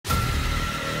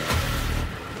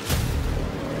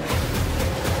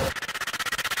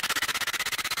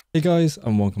Hey guys,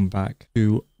 and welcome back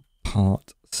to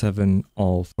part 7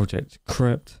 of Project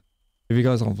Crypt. If you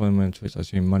guys aren't following me on Twitch, I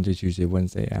stream Monday, Tuesday,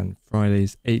 Wednesday and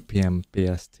Fridays 8 PM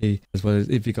BST. As well as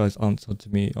if you guys aren't subbed to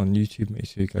me on YouTube, make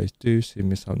sure you guys do so you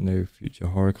miss out no future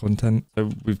horror content. So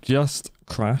we've just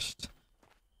crashed,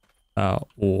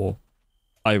 or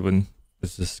Ivan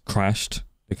has just crashed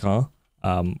the car.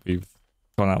 We've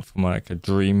gone out from like a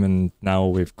dream and now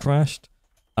we've crashed.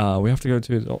 We have to go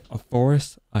to a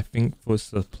forest, I think, for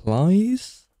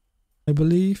supplies, I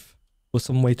believe, or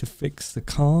some way to fix the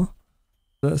car.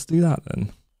 Let's do that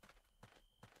then.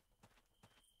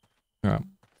 Alright,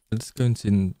 let's go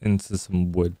into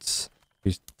some woods.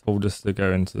 He told us to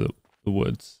go into the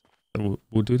woods, so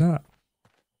we'll do that.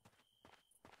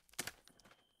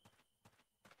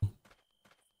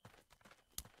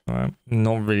 Alright,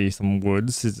 not really some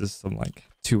woods, it's just some like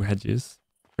 2 hedges,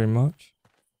 pretty much.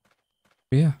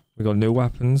 But yeah, we got no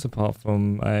weapons apart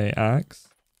from a axe.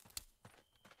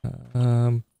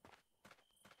 I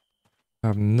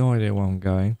have no idea where I'm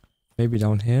going. Maybe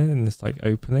down here in this like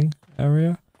opening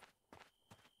area.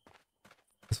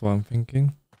 That's what I'm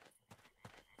thinking.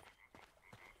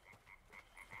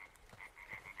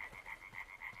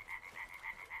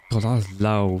 God, that was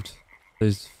loud.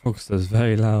 Those frogs are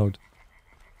very loud.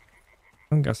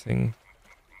 I'm guessing.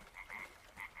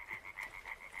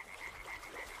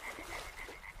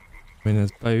 I mean,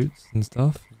 there's boats and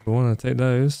stuff. If we want to take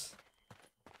those.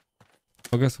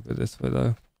 I guess we'll go this way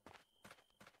though.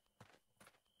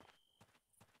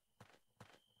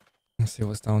 Let's see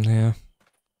what's down here.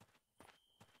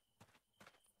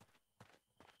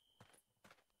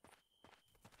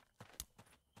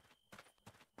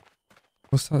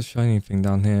 What's that shiny thing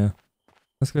down here?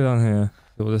 Let's go down here.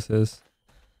 See what this is.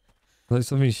 Like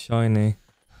something shiny.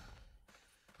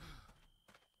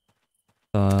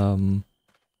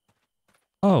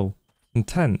 Oh, some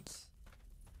tents.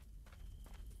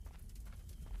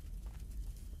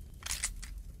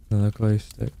 Another glow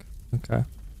stick. Okay.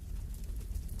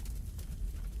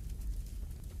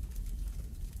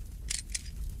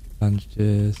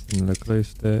 Bandages, another glow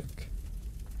stick.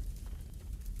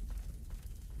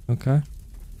 Okay.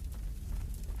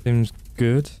 Seems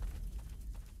good.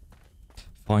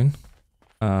 Fine.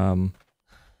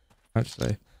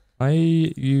 Actually,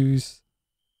 I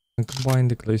combine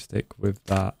the glue stick with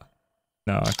that.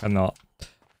 No, I cannot.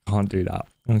 Can't do that.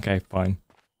 Okay, fine.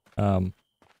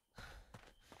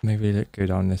 Maybe let's go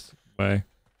down this way.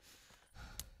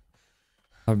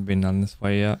 Haven't been down this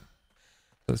way yet.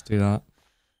 Let's do that.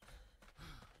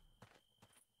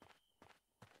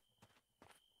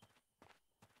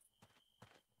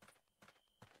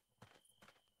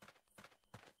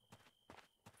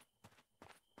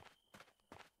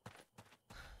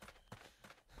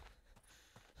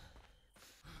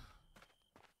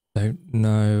 Don't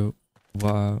know.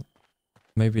 Well,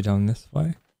 maybe down this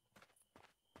way.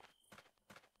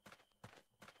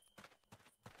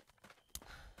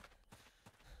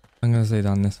 I'm gonna say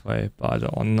down this way, but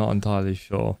I'm not entirely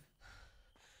sure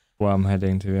where I'm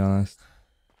heading, to be honest.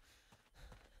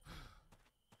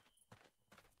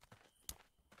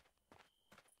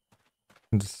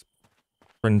 I'm just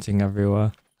sprinting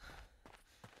everywhere.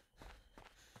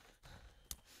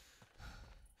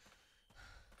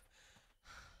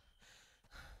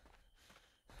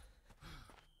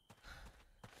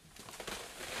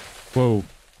 Whoa.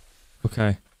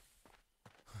 Okay.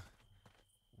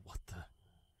 What the?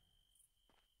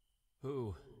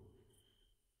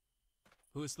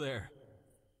 Who's there?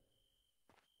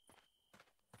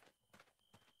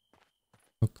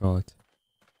 Oh god.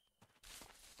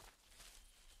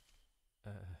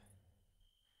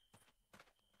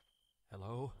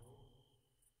 Hello?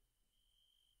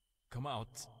 Come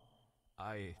out.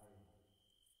 I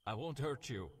won't hurt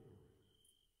you.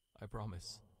 I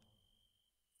promise.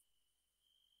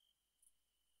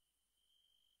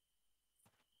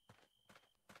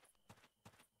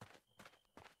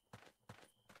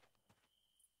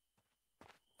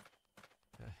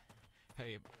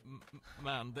 Hey,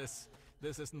 man, this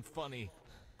isn't funny.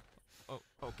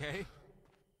 Okay?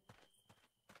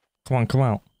 Come on, come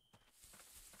out.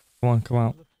 Come on, come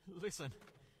out. Listen.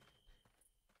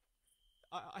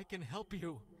 I can help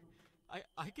you.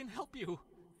 I can help you.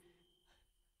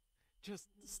 Just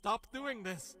stop doing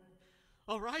this.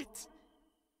 All right?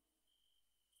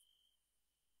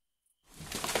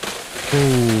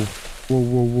 Whoa. Whoa,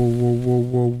 whoa, whoa, whoa, whoa,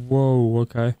 whoa, whoa.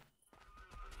 Okay.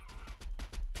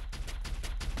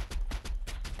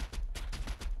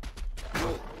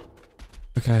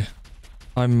 Okay.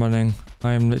 I'm running.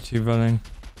 I am literally running.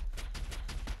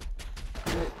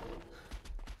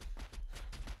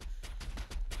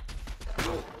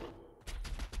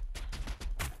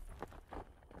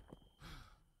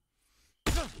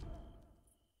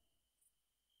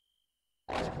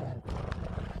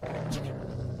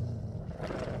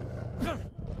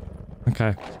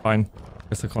 Okay, fine.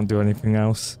 Guess I can't do anything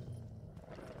else.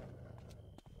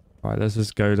 Alright, let's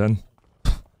just go then.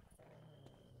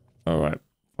 Alright,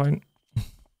 fine.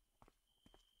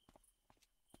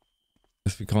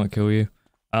 Guess we can't kill you.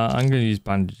 I'm gonna use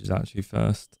bandages actually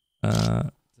first.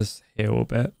 Just heal a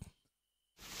bit.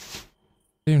 I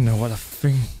don't even know what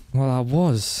that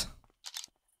was.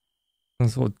 Some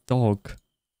sort of dog.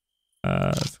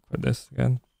 Let's quit this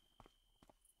again.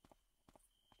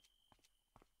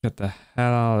 Get the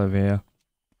hell out of here.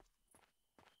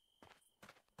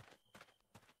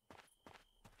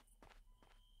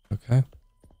 Okay.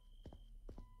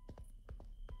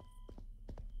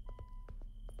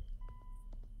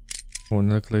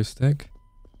 Another glue stick.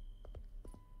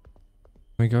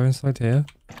 Can we go inside here?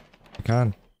 We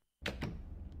can.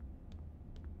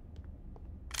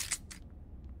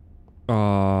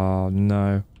 Oh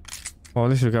no. Well,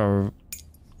 at least we got a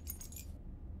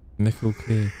nickel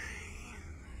key.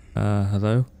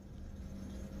 Hello?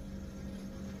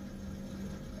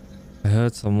 I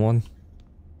heard someone.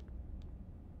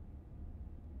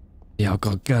 Yeah, I've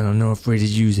got a gun. I'm not afraid to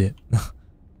use it.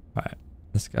 Right,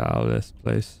 let's get out of this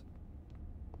place.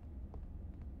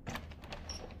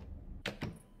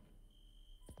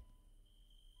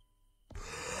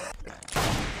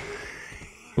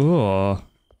 Oh.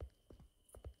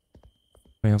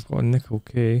 Wait, I've got a nickel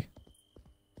key.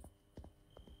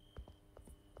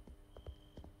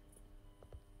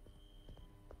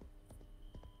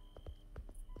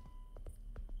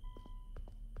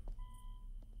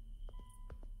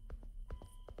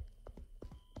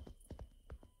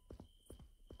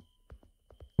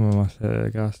 I'm at the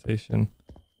gas station.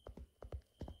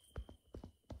 I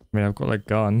mean, I've got like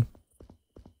gun.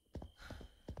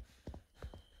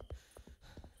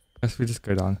 Guess we just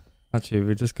go down. Actually,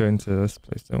 we just go into this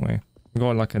place, don't we? We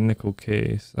got like a nickel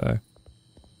key, so.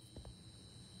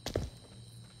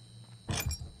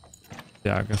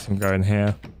 Yeah, I guess I'm going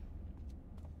here.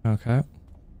 Okay.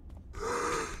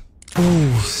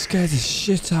 Oh, scared the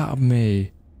shit out of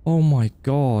me. Oh my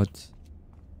god.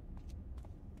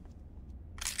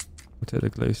 We'll take the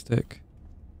glue stick.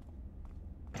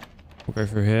 We'll go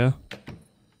through here.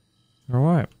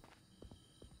 Alright.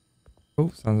 Oh,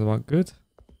 sounds about good.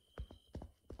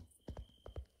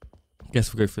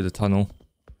 Guess we'll go through the tunnel.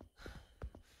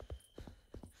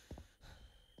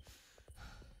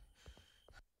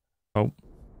 Oh.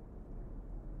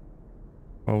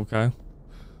 Okay.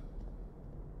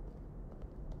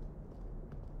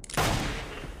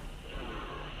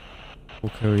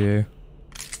 We'll kill you.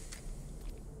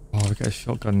 Oh, we get a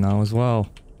shotgun now as well.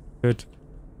 Good.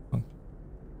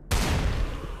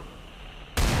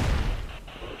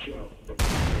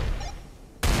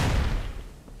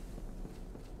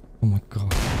 Oh my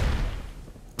god.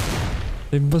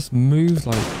 They must move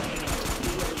like...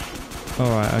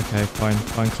 Alright, okay, fine,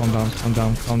 fine, calm down, calm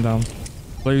down, calm down.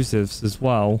 Explosives as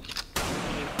well.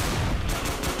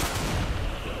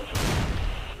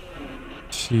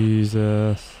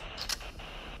 Jesus.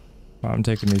 Right, I'm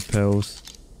taking these pills.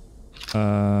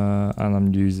 And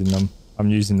I'm using them. I'm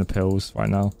using the pills right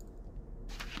now.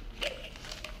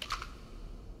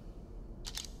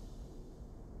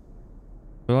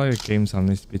 I feel like the game sound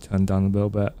needs to be turned down a little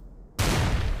bit.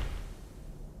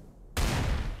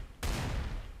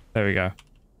 There we go.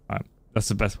 Alright, that's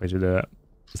the best way to do it.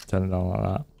 Just turn it down like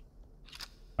that.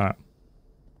 Alright.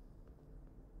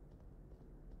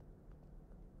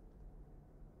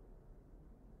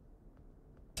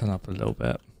 Turn up a little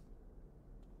bit.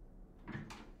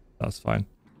 That's fine.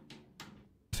 I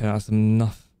think that's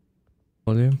enough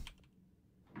volume.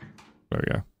 There we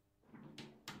go.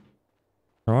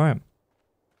 Alright.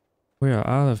 We are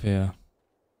out of here.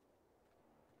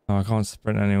 Oh, I can't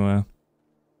sprint anywhere.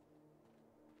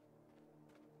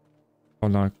 Oh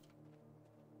no.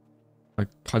 I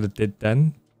kind of did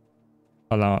then.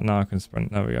 Oh no, now I can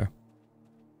sprint. There we go.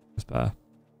 That's better.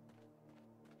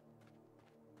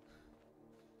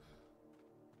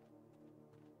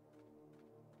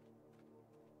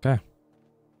 Okay.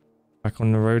 Back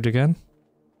on the road again.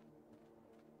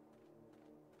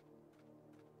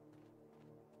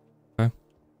 Okay.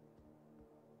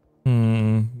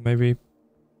 Maybe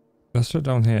let's shut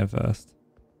down here first.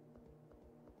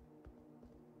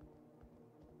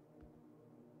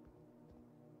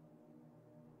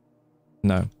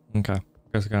 No. Okay.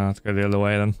 Guess we're gonna have to go the other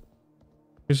way then.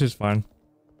 Which is fine.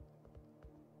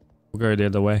 We'll go the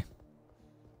other way.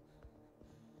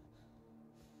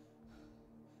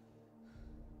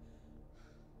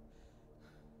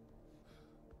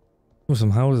 Oh,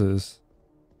 some houses.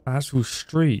 Actual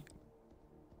street.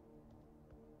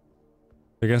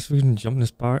 I guess we can jump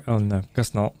this bar. Oh no,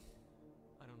 guess not.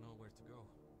 I don't know where to go.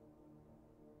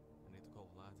 I need to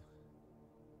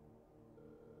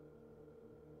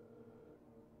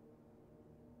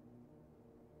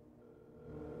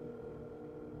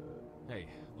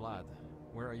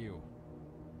are you?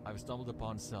 I've stumbled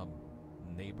upon some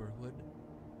neighborhood,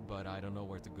 but I don't know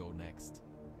where to go next.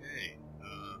 Hey,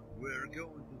 we're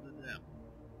going to the dam.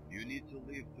 You need to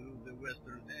leave through the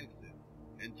western exit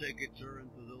and take a turn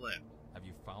to the left. Have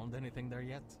you found anything there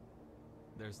yet?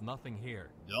 There's nothing here.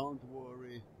 Don't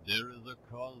worry, there is a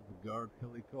Coast Guard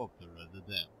helicopter at the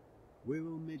dam. We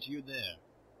will meet you there.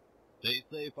 Stay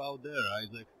safe out there,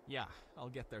 Isaac. Yeah, I'll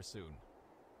get there soon.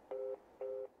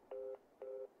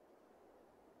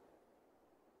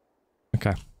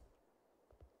 Okay.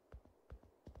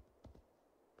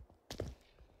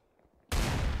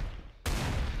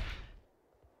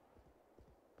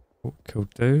 Oh, killed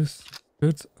those.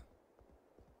 Good.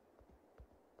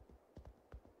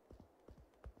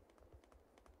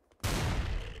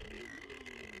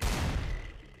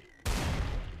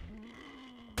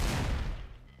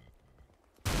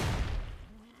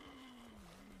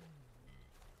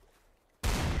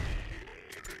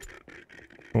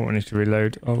 Oh, I need to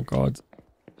reload. Oh god.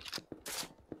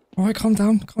 Alright, calm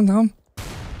down, calm down.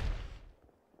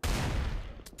 I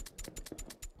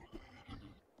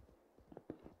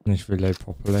need to reload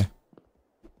properly.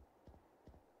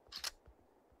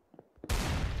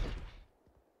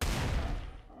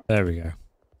 There we go.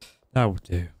 That will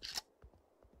do.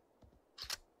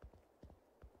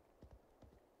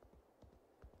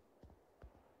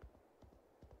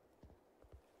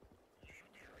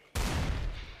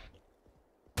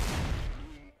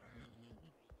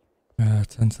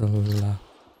 Turn to the left.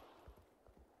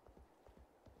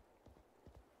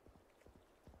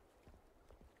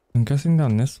 I'm guessing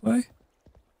down this way?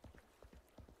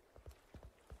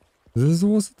 Is this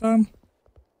towards the dam?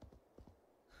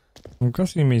 I'm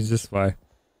guessing it means this way.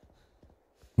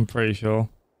 I'm pretty sure.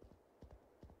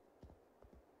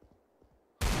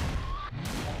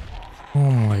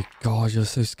 Oh my god, you're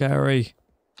so scary.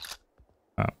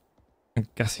 Oh, I'm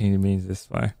guessing it means this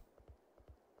way.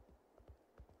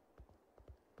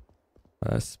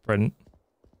 Sprint.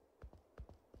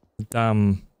 The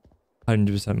dam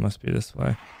 100% must be this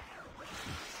way.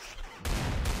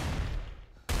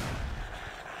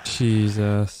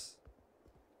 Jesus.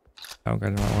 I'm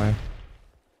going the right way.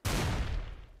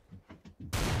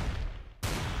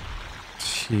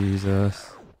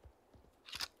 Jesus.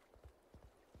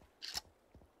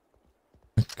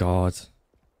 Oh God.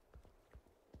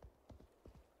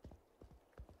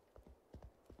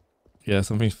 Yeah,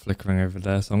 something's flickering over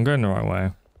there, so I'm going the right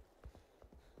way.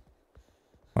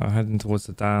 Right, I'm heading towards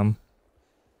the dam.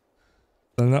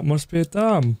 Then that must be a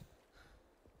dam.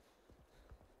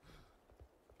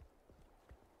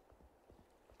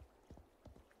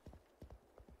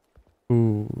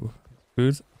 Ooh,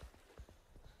 good.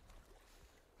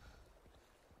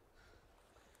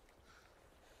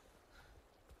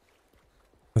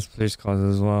 There's police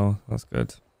cars as well. That's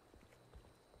good.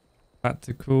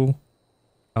 Tactical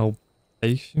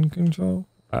albation control.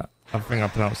 I think I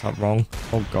pronounced that wrong.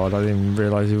 Oh god, I didn't even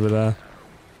realise you were there.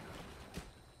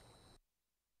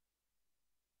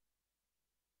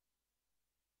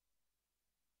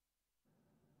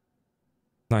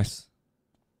 Nice.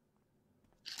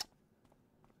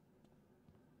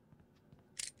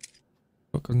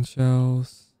 Shotgun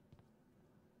shells.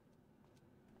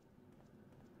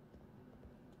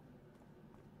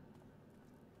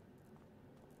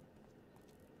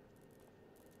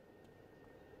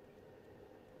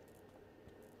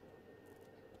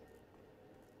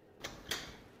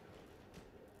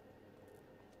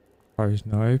 Car's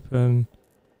now open.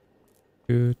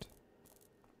 Good.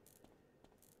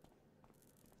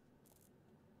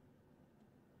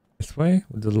 This way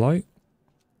with the light.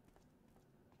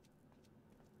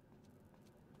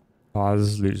 Oh,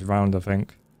 this loops around, I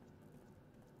think.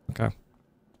 Okay.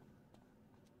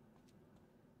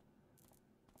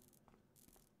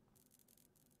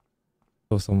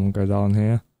 Saw someone go down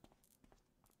here.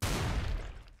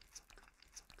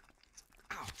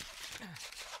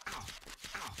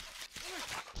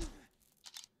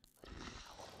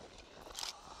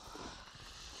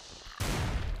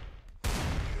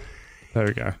 There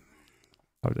we go.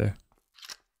 Up there.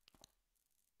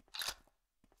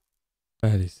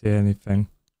 Barely see anything.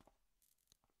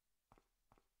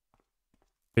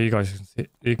 But you guys can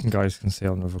see. Guys can see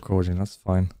on the recording. That's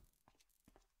fine.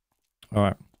 All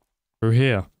right, through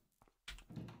here.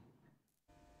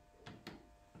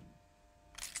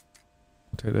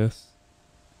 I'll take this.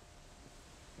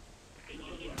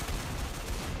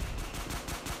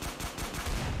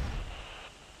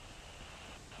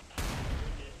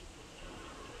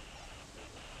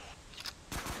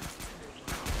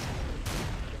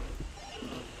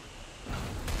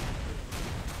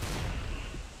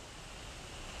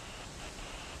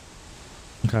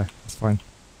 Okay, that's fine.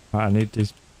 Right, I need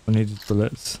these I needed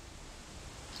bullets.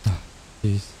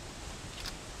 Jeez.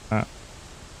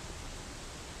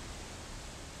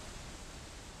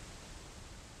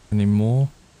 Any more?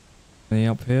 Any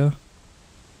up here?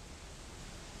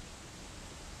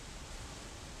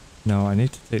 No, I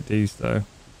need to take these though.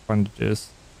 Bandages.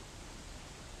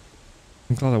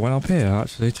 I'm glad I went up here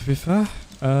actually, to be fair.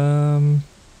 Yeah,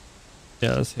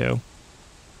 let's heal.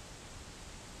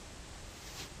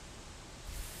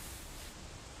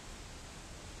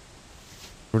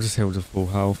 We'll just heal to full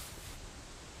health.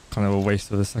 Kind of a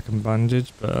waste of the second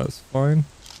bandage, but that's fine.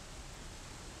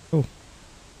 Cool.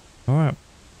 Alright.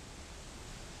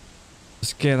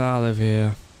 Let's get out of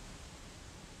here.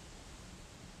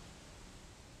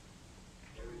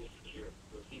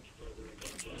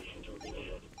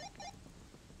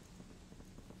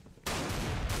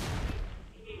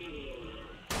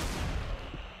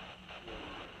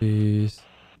 Jeez.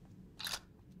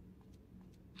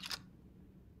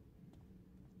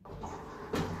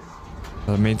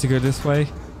 I mean to go this way.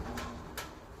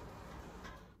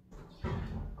 I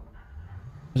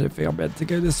don't think I'm meant to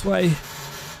go this way.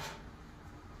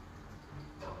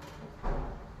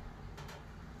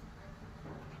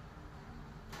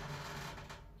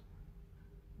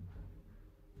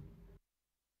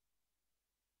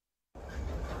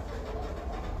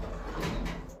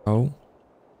 Oh.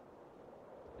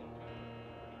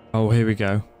 Oh, here we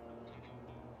go.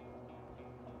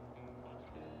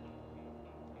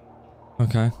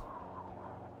 Okay.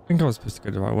 I think I was supposed to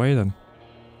go the right way then.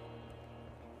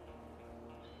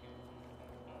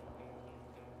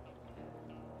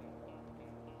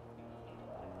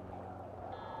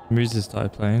 Music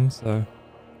started playing, so.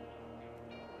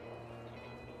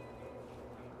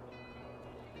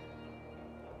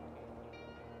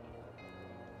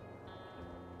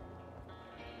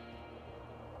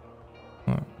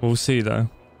 Right, we'll see though.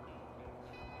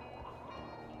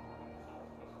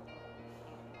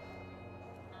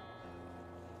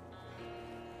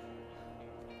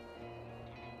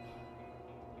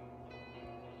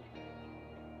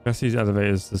 I guess these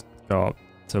elevators just go up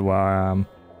to where I am.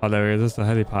 Oh, there it is. There's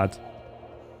the helipad.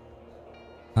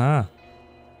 Ah.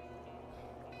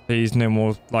 Please, no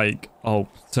more, like, oh,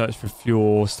 search for fuel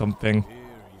or something. Here you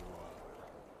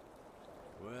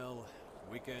are. Well,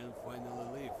 we can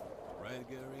finally leave, right,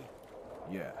 Gary?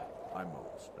 Yeah, I'm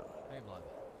almost done. Hey, Vlad.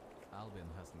 Albin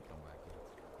hasn't come back yet,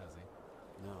 has he?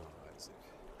 No, Isaac,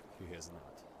 he has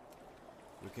not.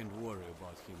 We can't worry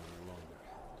about him any longer.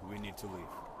 We need to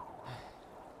leave.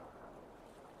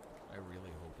 I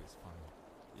really hope he's fine.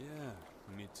 Yeah,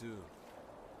 me too.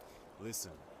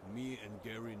 Listen, me and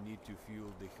Gary need to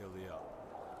fuel the heli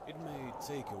up. It may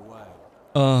take a while.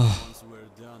 Once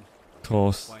we're done, Of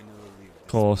course. we'll finally leave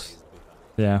this Course. place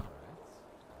behind. Yeah.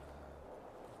 Alright.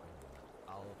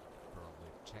 I'll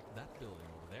probably check that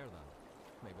building over there then.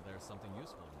 Maybe there's something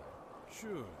useful in there.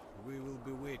 Sure, we will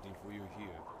be waiting for you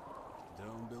here.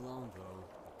 Don't be long though,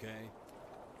 okay?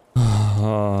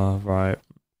 Right.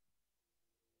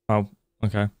 Oh,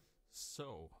 okay.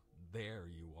 So, there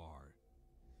you are.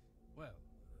 Well,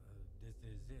 this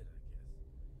is it,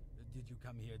 I guess. Did you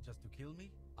come here just to kill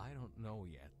me? I don't know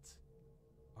yet.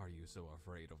 Are you so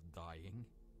afraid of dying?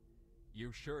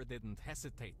 You sure didn't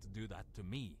hesitate to do that to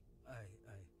me.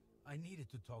 I needed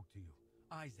to talk to you.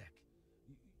 Isaac,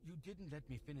 you didn't let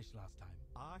me finish last time.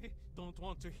 I don't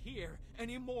want to hear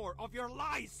any more of your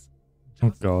lies!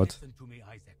 Just God. listen to me,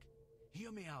 Isaac.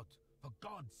 Hear me out, for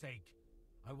God's sake.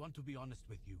 I want to be honest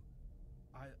with you.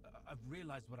 I've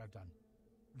realized what I've done.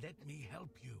 Let me help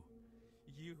you.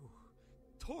 You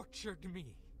tortured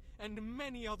me and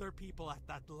many other people at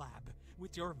that lab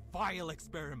with your vile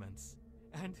experiments.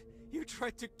 And you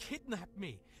tried to kidnap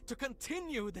me to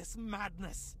continue this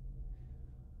madness.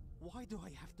 Why do I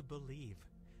have to believe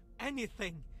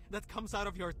anything that comes out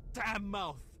of your damn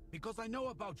mouth? Because I know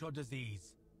about your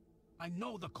disease. I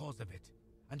know the cause of it,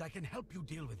 and I can help you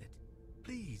deal with it.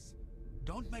 Please,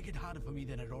 don't make it harder for me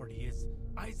than it already is.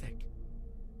 Isaac.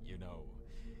 You know,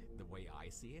 the way I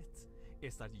see it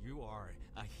is that you are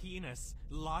a heinous,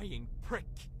 lying prick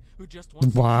who just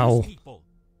wants Wow. to use people.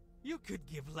 You could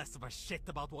give less of a shit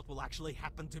about what will actually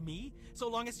happen to me, so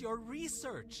long as your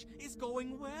research is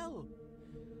going well.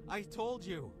 I told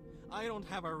you, I don't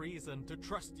have a reason to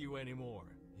trust you anymore.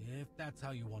 If that's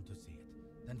how you want to see it,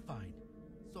 then fine.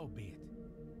 So be it.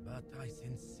 But I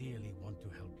sincerely want to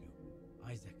help you.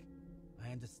 Isaac,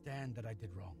 I understand that I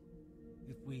did wrong.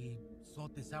 If we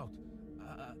sort this out,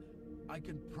 I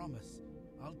can promise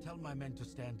I'll tell my men to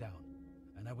stand down,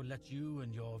 and I will let you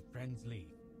and your friends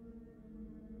leave.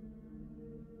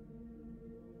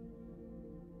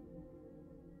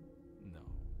 No.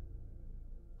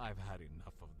 I've had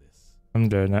enough of this. I'm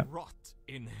doing it. Rot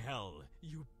in hell,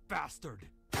 you bastard!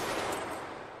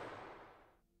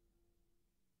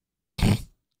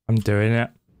 I'm doing it.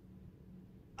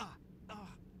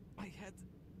 My head.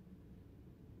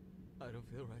 I don't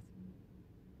feel right.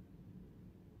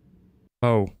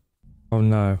 Oh. Oh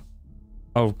no.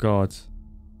 Oh god.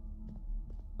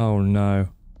 Oh no.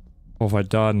 What have I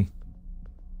done?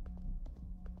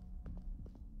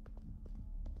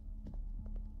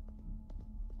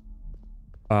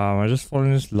 Am I just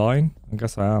following this line? I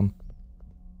guess I am.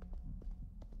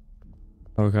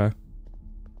 Okay.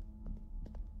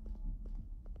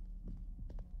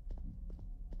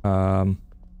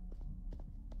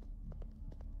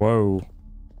 Whoa.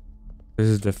 This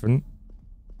is different.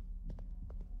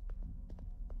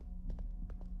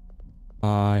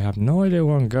 I have no idea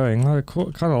where I'm going. I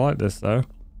kind of like this though.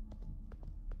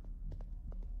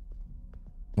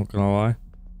 Not gonna lie.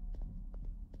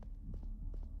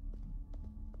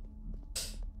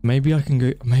 Maybe I can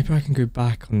go. Maybe I can go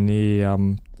back on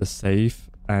the save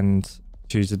and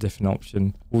choose a different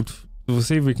option. We'll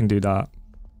see if we can do that.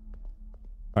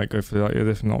 Right, go for like a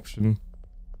different option.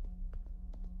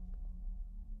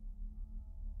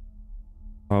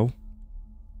 Oh. What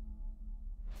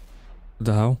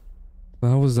the hell? What the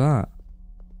hell was that?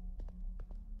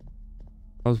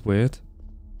 That was weird.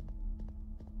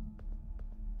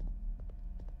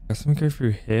 Guess we can go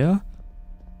through here?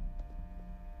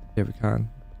 Yeah, we can.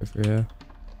 Go through here.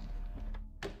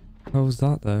 What was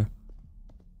that though?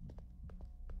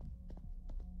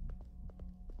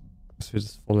 Guess we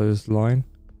just follow this line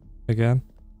again.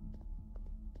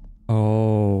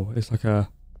 Oh, it's like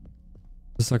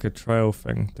a trail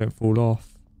thing. Don't fall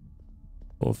off.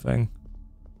 Sort of thing.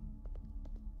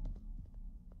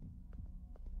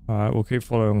 Alright, we'll keep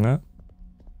following that.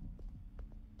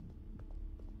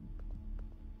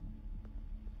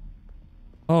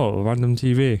 Oh, random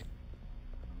TV.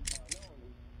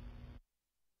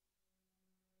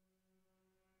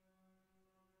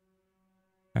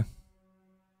 Yeah.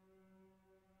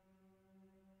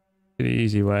 The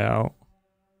easy way out.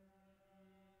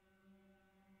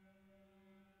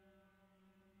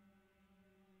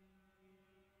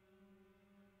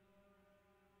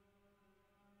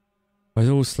 Why is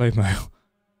it all slow-mo?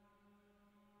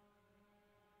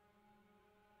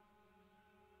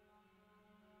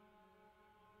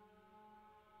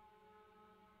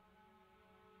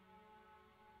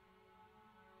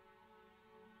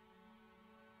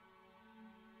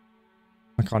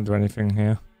 I can't do anything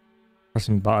here.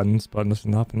 Pressing buttons, but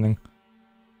nothing's happening.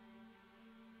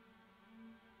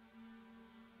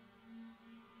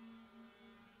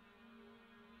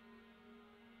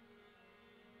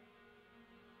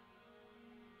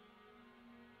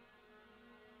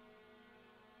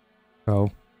 Oh.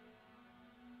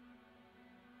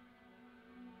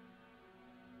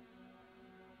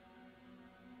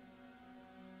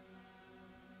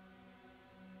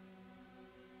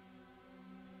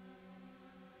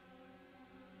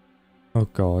 Oh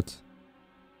god.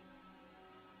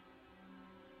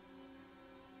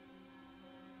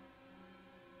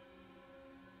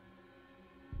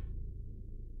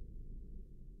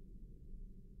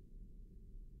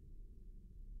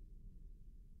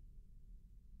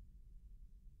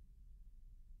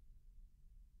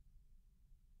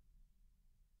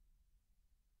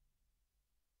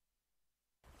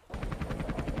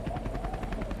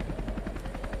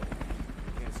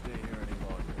 Can't stay here any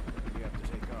longer. We have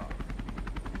to take off.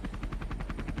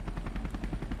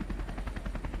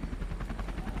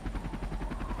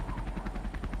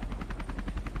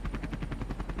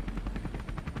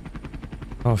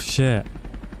 Oh shit.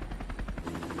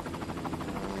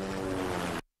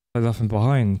 There's nothing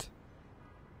behind.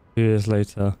 2 years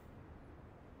later.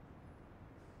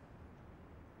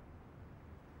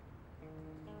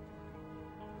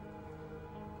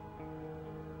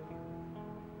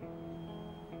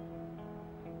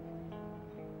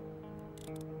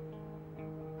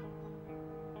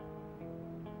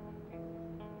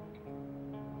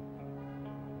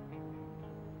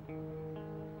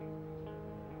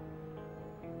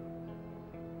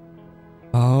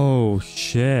 Oh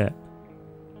shit.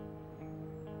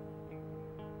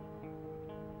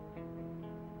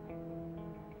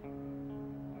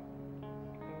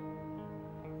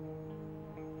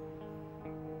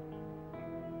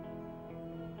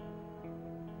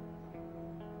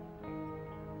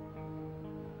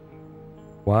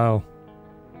 Wow.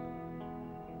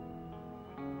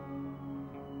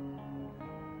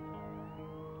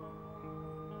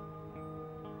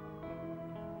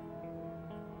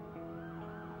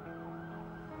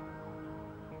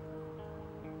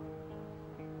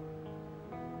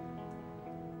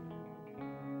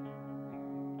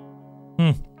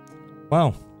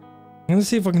 Well, I'm going to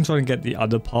see if I can try and get the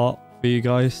other part for you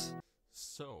guys.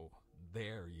 So,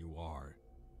 there you are.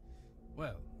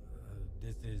 Well,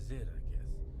 this is it, I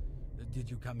guess. Did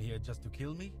you come here just to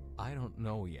kill me? I don't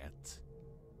know yet.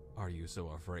 Are you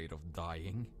so afraid of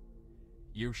dying?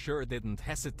 You sure didn't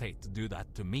hesitate to do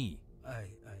that to me.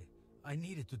 I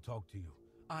needed to talk to you.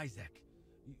 Isaac,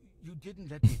 you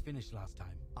didn't let me finish last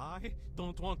time. I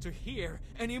don't want to hear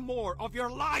any more of your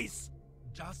lies!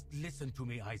 Just listen to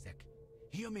me, Isaac.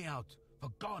 Hear me out, for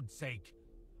God's sake.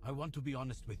 I want to be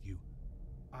honest with you.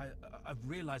 I've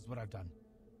realized what I've done.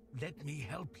 Let me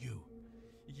help you.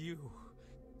 You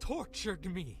tortured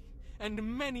me and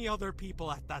many other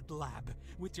people at that lab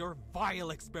with your vile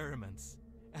experiments.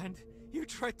 And you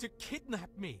tried to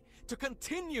kidnap me to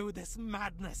continue this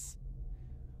madness.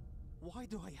 Why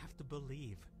do I have to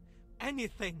believe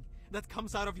anything that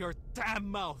comes out of your damn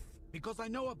mouth? Because I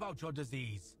know about your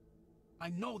disease. I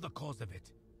know the cause of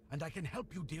it, and I can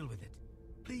help you deal with it.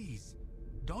 Please,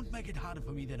 don't make it harder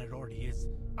for me than it already is,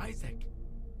 Isaac.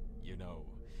 You know,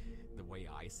 the way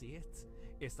I see it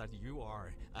is that you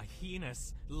are a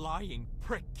heinous, lying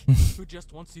prick who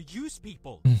just wants to use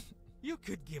people. You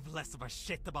could give less of a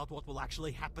shit about what will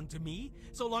actually happen to me,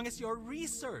 so long as your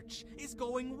research is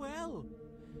going well.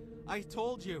 I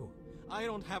told you, I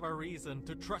don't have a reason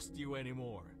to trust you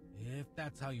anymore. If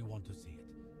that's how you want to see it,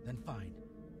 then fine.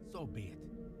 So be it.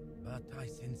 But I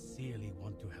sincerely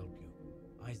want to help you.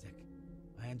 Isaac,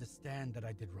 I understand that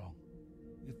I did wrong.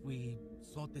 If we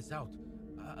sort this out,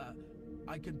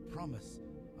 I can promise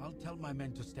I'll tell my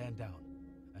men to stand down,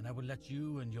 and I will let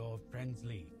you and your friends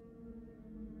leave.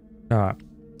 Alright.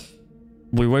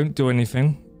 We won't do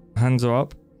anything. Hands are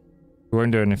up. We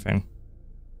won't do anything.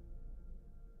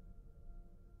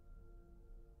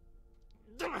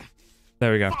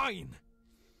 There we go. Fine!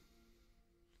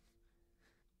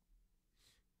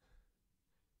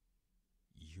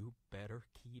 You better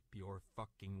keep your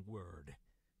fucking word,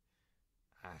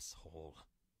 asshole.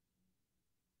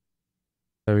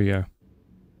 There we go.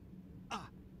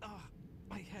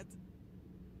 My head.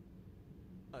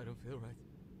 I don't feel right.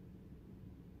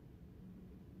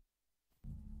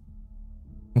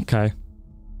 Okay.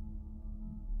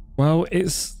 Well,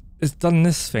 it's done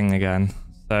this thing again.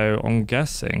 So I'm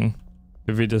guessing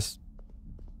if we just,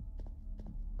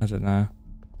 I don't know.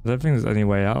 I don't think there's any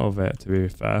way out of it, to be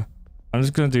fair. I'm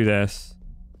just gonna do this.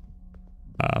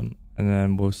 And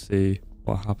then we'll see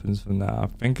what happens from there. I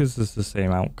think it's just the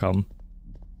same outcome.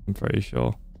 I'm pretty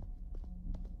sure.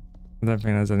 I don't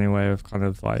think there's any way of kind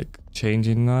of like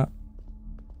changing that.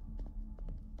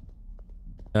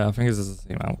 Yeah, I think it's just the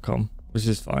same outcome, which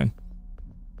is fine.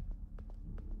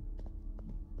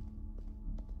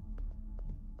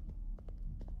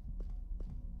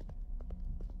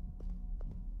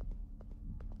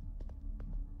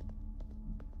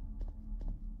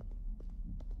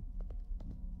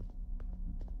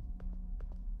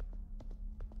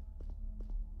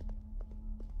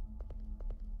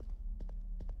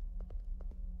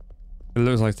 It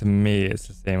looks like to me it's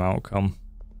the same outcome.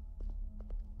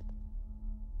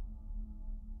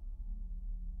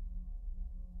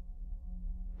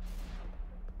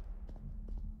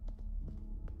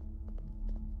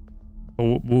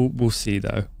 But we'll see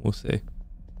though. We'll see.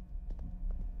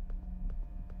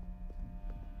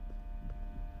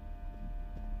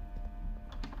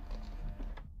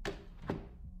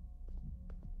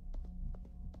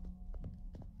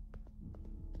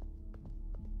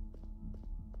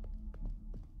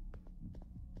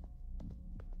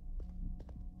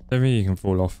 I don't think you can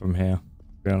fall off from here,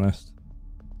 to be honest.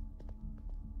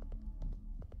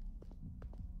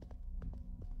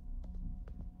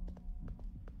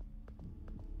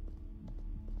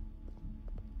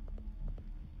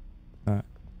 Right.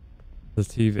 The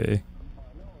TV.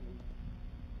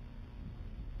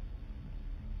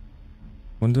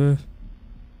 Wonder if...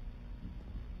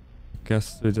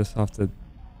 Guess we just have to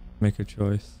make a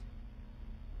choice.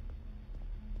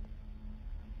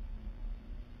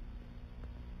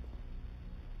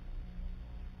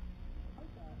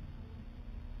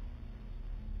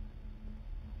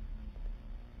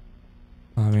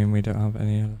 I mean, we don't have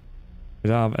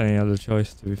any other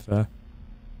choice, to be fair.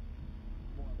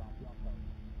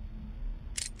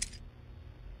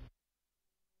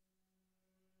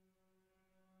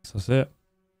 So that's it.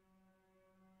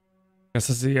 Guess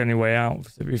that's the only way out,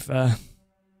 to be fair.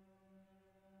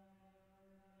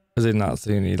 As in, that's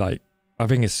the only, like, I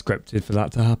think it's scripted for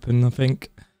that to happen, I think.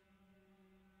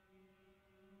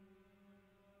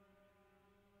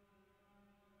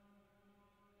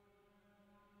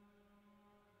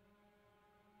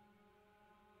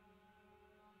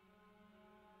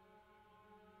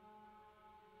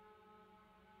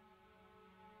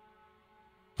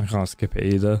 I can't skip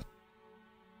it either.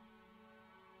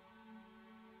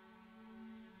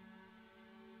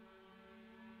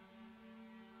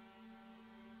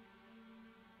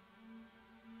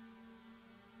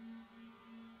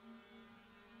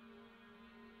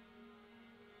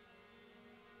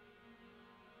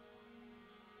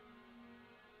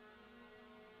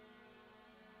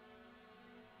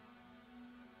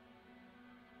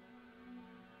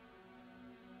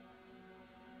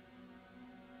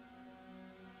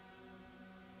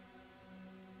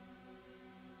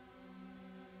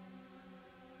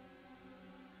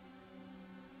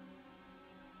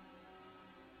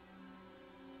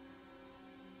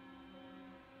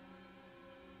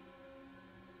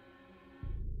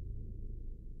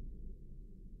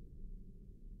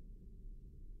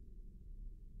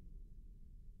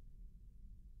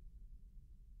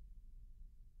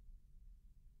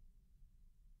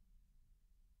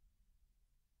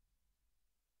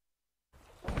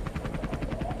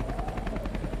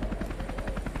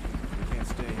 We can't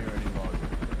stay here any longer.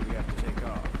 We have to take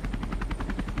off.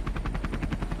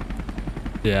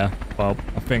 Yeah, well,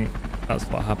 I think that's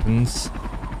what happens.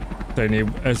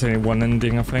 There's only one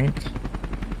ending, I think.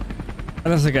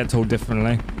 Unless I get told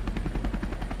differently.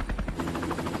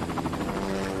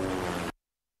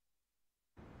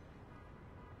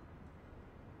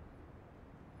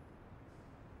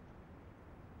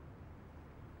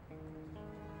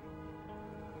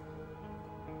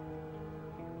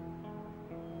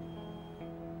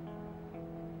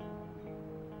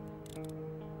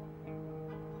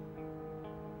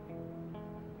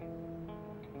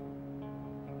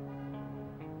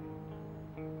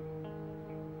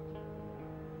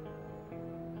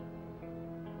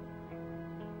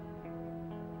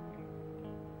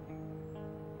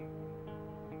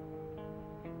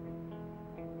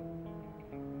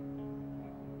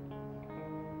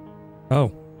 Oh.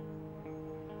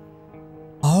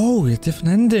 Oh, a different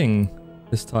ending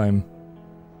this time.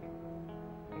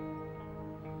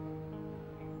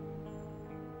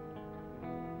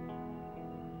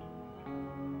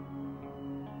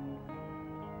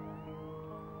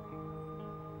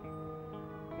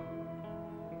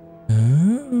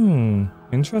 Oh,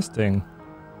 interesting.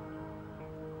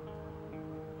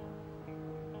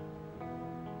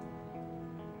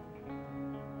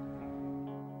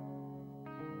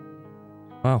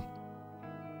 Wow.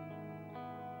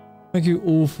 Thank you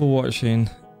all for watching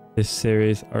this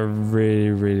series. I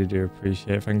really do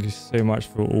appreciate it. Thank you so much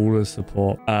for all the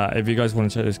support. If you guys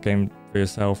want to check this game for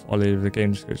yourself, I'll leave the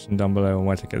game description down below on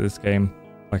where to get this game,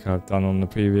 like I've done on the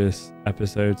previous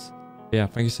episodes. Yeah,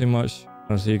 thank you so much.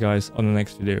 I'll see you guys on the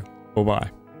next video. Bye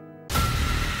bye.